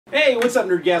Hey, what's up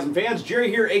Nerdgasm fans? Jerry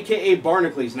here, aka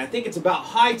Barnacules, and I think it's about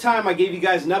high time I gave you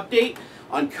guys an update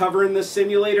on covering the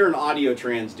simulator and audio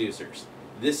transducers.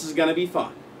 This is going to be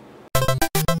fun.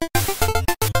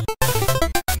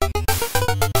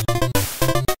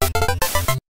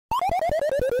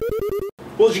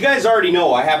 Well, as you guys already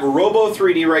know, I have a Robo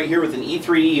 3D right here with an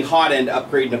E3D hot end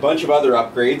upgrade and a bunch of other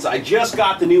upgrades. I just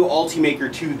got the new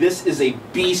Ultimaker 2. This is a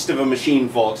beast of a machine,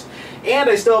 folks.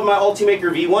 And I still have my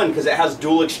Ultimaker V1 because it has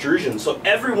dual extrusion. So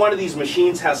every one of these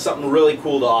machines has something really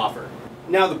cool to offer.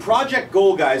 Now, the project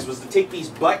goal, guys, was to take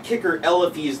these Buttkicker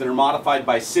LFEs that are modified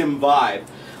by SimVibe,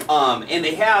 and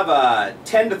they have a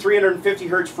 10 to 350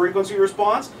 hertz frequency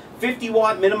response, 50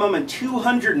 watt minimum, and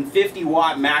 250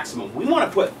 watt maximum. We want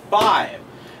to put 5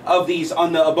 of these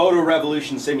on the Aboto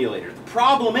Revolution simulator. The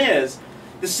problem is,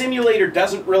 the simulator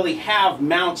doesn't really have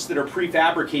mounts that are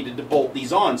prefabricated to bolt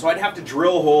these on, so I'd have to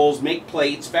drill holes, make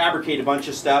plates, fabricate a bunch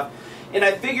of stuff, and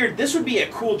I figured this would be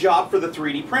a cool job for the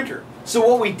 3D printer. So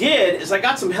what we did is I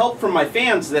got some help from my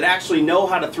fans that actually know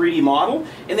how to 3D model,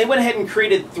 and they went ahead and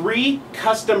created 3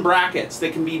 custom brackets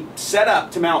that can be set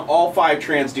up to mount all 5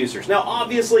 transducers. Now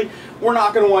obviously we're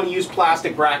not going to want to use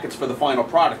plastic brackets for the final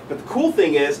product, but the cool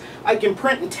thing is I can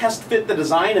print and test fit the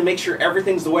design and make sure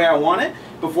everything's the way I want it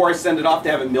before I send it off to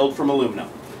have it milled from aluminum.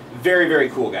 Very, very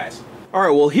cool, guys.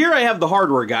 Alright, well here I have the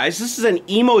hardware, guys. This is an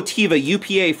Emotiva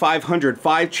UPA 500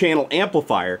 5-channel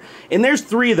amplifier, and there's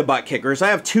 3 of the Buttkickers. I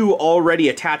have 2 already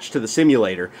attached to the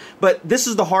simulator, but this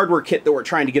is the hardware kit that we're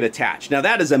trying to get attached. Now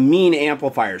that is a mean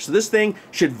amplifier, so this thing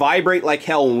should vibrate like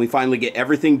hell when we finally get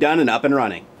everything done and up and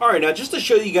running. Alright, now just to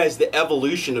show you guys the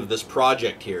evolution of this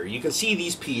project here, you can see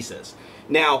these pieces.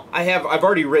 Now, I've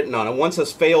already written on it. One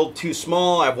says failed, too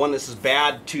small. I have one that says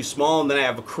bad, too small, and then I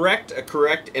have a correct,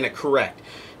 and a correct.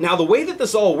 Now, the way that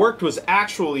this all worked was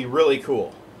actually really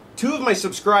cool. 2 of my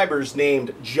subscribers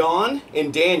named John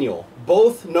and Daniel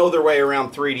both know their way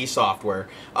around 3D software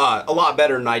a lot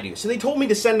better than I do. So they told me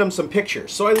to send them some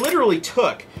pictures. So I literally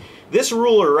took this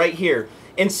ruler right here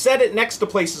and set it next to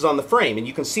places on the frame. And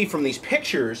you can see from these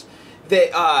pictures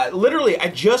that literally I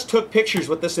just took pictures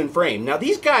with this in frame. Now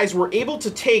these guys were able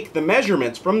to take the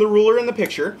measurements from the ruler in the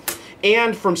picture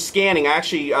and from scanning. I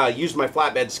actually used my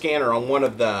flatbed scanner on one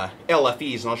of the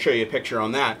LFEs, and I'll show you a picture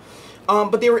on that.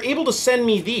 But they were able to send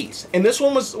me these, and this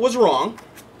one was wrong.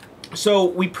 So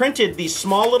we printed these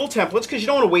small little templates because you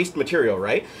don't want to waste material,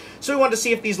 right? So we wanted to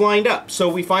see if these lined up. So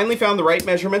we finally found the right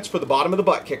measurements for the bottom of the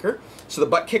Buttkicker. So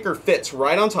the Buttkicker fits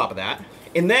right on top of that.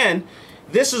 And then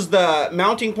this is the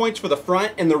mounting points for the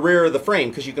front and the rear of the frame,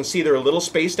 because you can see they're a little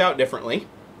spaced out differently.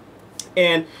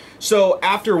 And so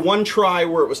after one try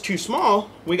where it was too small,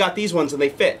 we got these ones and they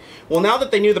fit. Well, now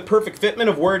that they knew the perfect fitment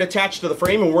of where it attached to the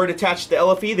frame and where it attached to the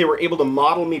LFE, they were able to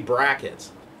model me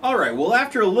brackets. Alright, well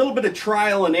after a little bit of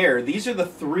trial and error, these are the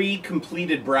 3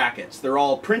 completed brackets. They're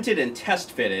all printed and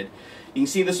test fitted. You can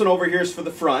see this one over here is for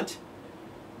the front.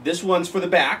 This one's for the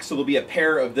back, so there'll be a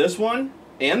pair of this one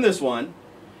and this one.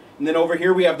 And then over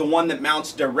here we have the one that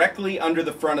mounts directly under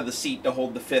the front of the seat to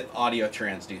hold the 5th audio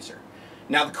transducer.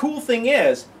 Now the cool thing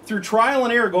is, through trial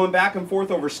and error going back and forth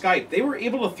over Skype, they were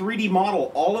able to 3D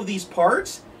model all of these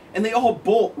parts, and they all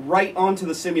bolt right onto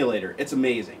the simulator. It's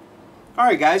amazing.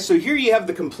 Alright guys, so here you have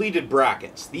the completed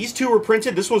brackets. These 2 were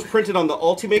printed. This was printed on the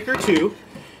Ultimaker 2.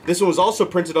 This one was also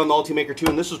printed on the Ultimaker 2,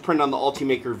 and this was printed on the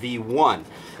Ultimaker V1.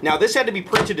 Now this had to be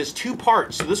printed as 2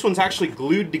 parts, so this one's actually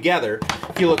glued together,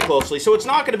 if you look closely, so it's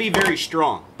not going to be very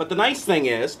strong. But the nice thing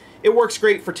is, it works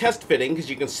great for test fitting, because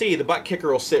you can see the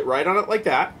Buttkicker will sit right on it like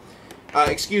that.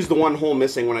 Excuse the one hole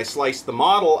missing. When I sliced the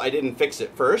model, I didn't fix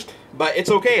it first, but it's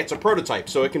okay, it's a prototype,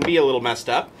 so it can be a little messed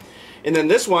up. And then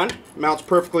this one mounts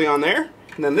perfectly on there,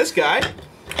 and then this guy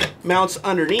mounts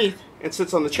underneath and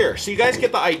sits on the chair. So you guys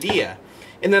get the idea.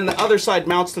 And then the other side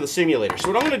mounts to the simulator. So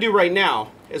what I'm going to do right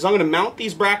now is I'm going to mount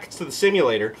these brackets to the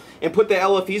simulator and put the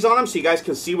LFEs on them so you guys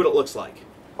can see what it looks like.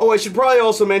 Oh, I should probably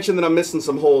also mention that I'm missing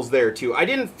some holes there too. I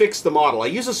didn't fix the model. I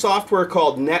use a software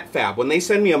called NetFab. When they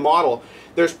send me a model,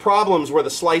 there's problems where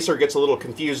the slicer gets a little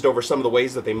confused over some of the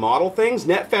ways that they model things.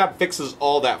 NetFab fixes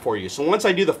all that for you. So once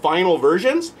I do the final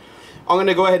versions, I'm going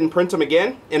to go ahead and print them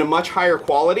again in a much higher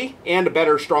quality and a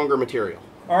better, stronger material.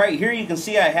 Alright, here you can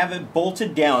see I have it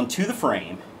bolted down to the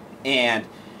frame, and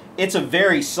it's a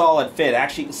very solid fit.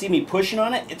 Actually, you can see me pushing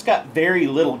on it. It's got very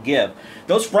little give.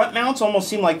 Those front mounts almost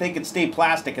seem like they could stay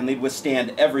plastic and they'd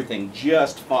withstand everything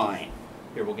just fine.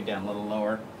 Here, we'll get down a little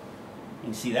lower. You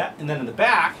can see that. And then in the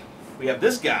back, we have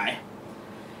this guy,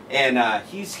 and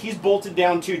he's bolted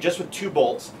down too, just with 2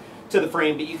 bolts to the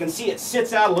frame, but you can see it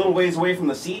sits out a little ways away from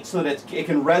the seat so that it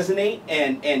can resonate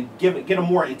and get a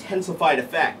more intensified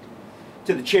effect.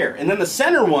 to the chair. And then the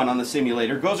center one on the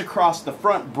simulator goes across the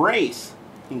front brace.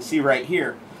 You can see right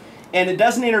here. And it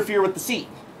doesn't interfere with the seat.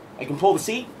 I can pull the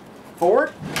seat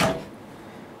forward,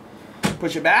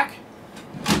 push it back.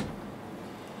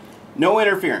 No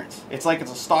interference. It's like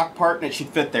it's a stock part and it should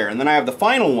fit there. And then I have the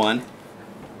final one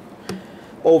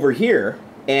over here,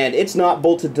 and it's not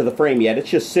bolted to the frame yet. It's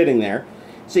just sitting there,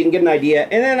 so you can get an idea.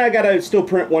 And then I gotta still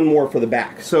print one more for the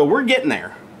back. So we're getting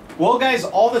there. Well guys,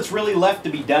 all that's really left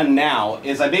to be done now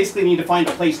is I basically need to find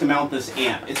a place to mount this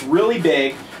amp. It's really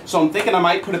big, so I'm thinking I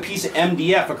might put a piece of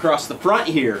MDF across the front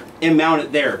here and mount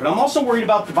it there. But I'm also worried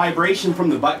about the vibration from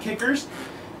the butt kickers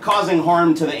causing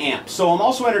harm to the amp. So I'm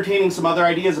also entertaining some other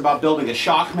ideas about building a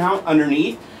shock mount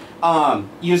underneath,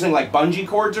 using like bungee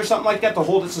cords or something like that to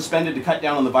hold it suspended to cut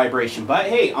down on the vibration. But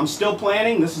hey, I'm still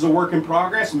planning. This is a work in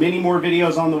progress. Many more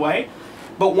videos on the way.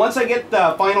 But once I get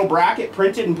the final bracket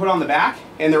printed and put on the back,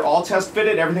 and they're all test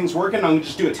fitted, everything's working, I'm gonna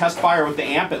just do a test fire with the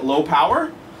amp at low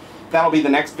power. That'll be the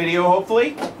next video,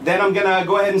 hopefully. Then I'm gonna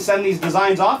go ahead and send these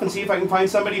designs off and see if I can find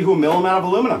somebody who will mill them out of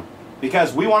aluminum,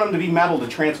 because we want them to be metal to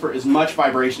transfer as much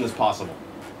vibration as possible.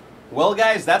 Well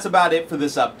guys, that's about it for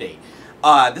this update.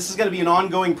 This is going to be an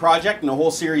ongoing project and a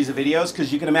whole series of videos,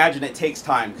 because you can imagine it takes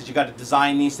time, because you got to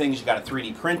design these things, you got to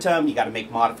 3D print them, you got to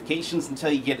make modifications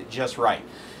until you get it just right.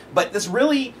 But this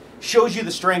really shows you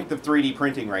the strength of 3D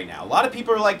printing right now. A lot of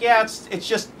people are like, yeah, it's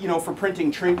just, you know, for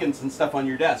printing trinkets and stuff on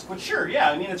your desk. But sure,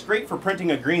 yeah, I mean, it's great for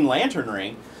printing a green lantern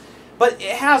ring, but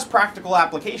it has practical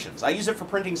applications. I use it for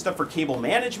printing stuff for cable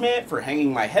management, for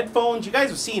hanging my headphones. You guys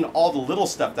have seen all the little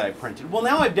stuff that I've printed. Well,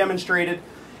 now I've demonstrated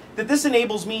that this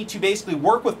enables me to basically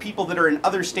work with people that are in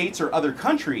other states or other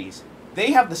countries.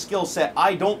 They have the skill set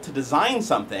I don't to design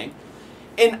something,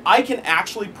 and I can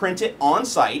actually print it on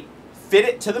site, fit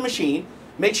it to the machine,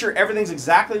 make sure everything's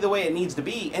exactly the way it needs to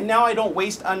be, and now I don't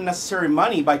waste unnecessary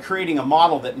money by creating a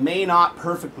model that may not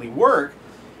perfectly work,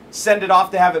 send it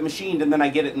off to have it machined, and then I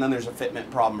get it and then there's a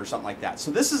fitment problem or something like that. So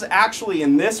this is actually,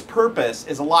 in this purpose,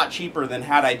 is a lot cheaper than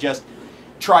had I just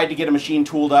tried to get a machine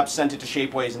tooled up, sent it to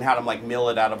Shapeways, and had them like mill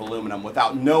it out of aluminum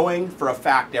without knowing for a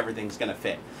fact everything's going to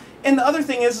fit. And the other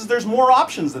thing is there's more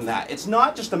options than that. It's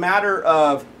not just a matter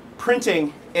of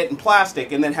printing it in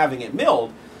plastic and then having it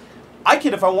milled. I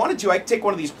could, if I wanted to, I could take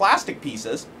one of these plastic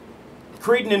pieces,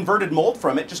 create an inverted mold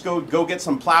from it, just go get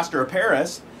some plaster of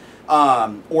Paris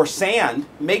or sand,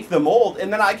 make the mold,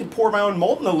 and then I could pour my own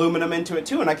molten aluminum into it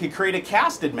too, and I could create a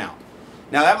casted mount.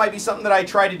 Now that might be something that I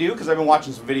try to do because I've been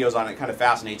watching some videos on it. It kind of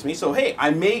fascinates me. So hey, I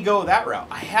may go that route.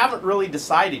 I haven't really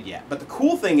decided yet. But the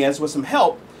cool thing is, with some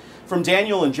help from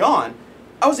Daniel and John,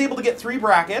 I was able to get 3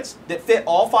 brackets that fit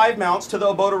all 5 mounts to the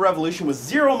Oboto Revolution with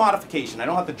 0 modification. I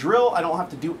don't have to drill, I don't have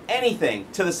to do anything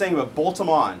to this thing but bolt them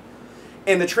on.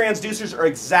 And the transducers are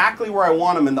exactly where I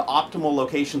want them in the optimal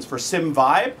locations for sim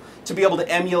vibe, to be able to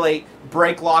emulate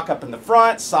brake lock up in the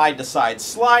front, side to side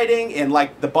sliding, and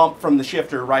like the bump from the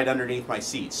shifter right underneath my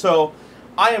seat. So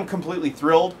I am completely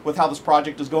thrilled with how this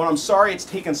project is going. I'm sorry it's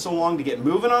taken so long to get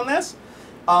moving on this,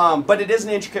 but it is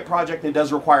an intricate project and it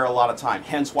does require a lot of time,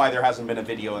 hence why there hasn't been a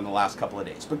video in the last couple of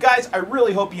days. But guys, I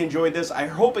really hope you enjoyed this. I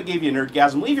hope it gave you a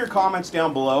nerdgasm. Leave your comments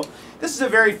down below. This is a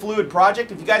very fluid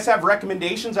project. If you guys have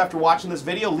recommendations after watching this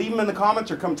video, leave them in the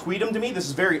comments or come tweet them to me. This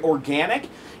is very organic,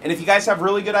 and if you guys have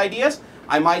really good ideas,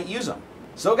 I might use them.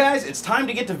 So guys, it's time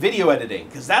to get to video editing,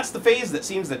 because that's the phase that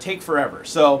seems to take forever.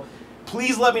 So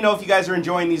please let me know if you guys are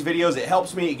enjoying these videos. It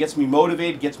helps me, it gets me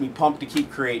motivated, gets me pumped to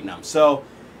keep creating them. So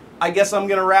I guess I'm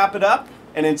gonna wrap it up,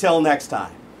 and until next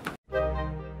time.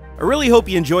 I really hope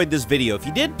you enjoyed this video. If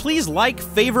you did, please like,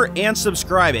 favorite, and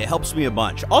subscribe. It helps me a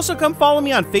bunch. Also, come follow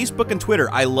me on Facebook and Twitter.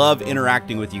 I love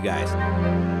interacting with you guys.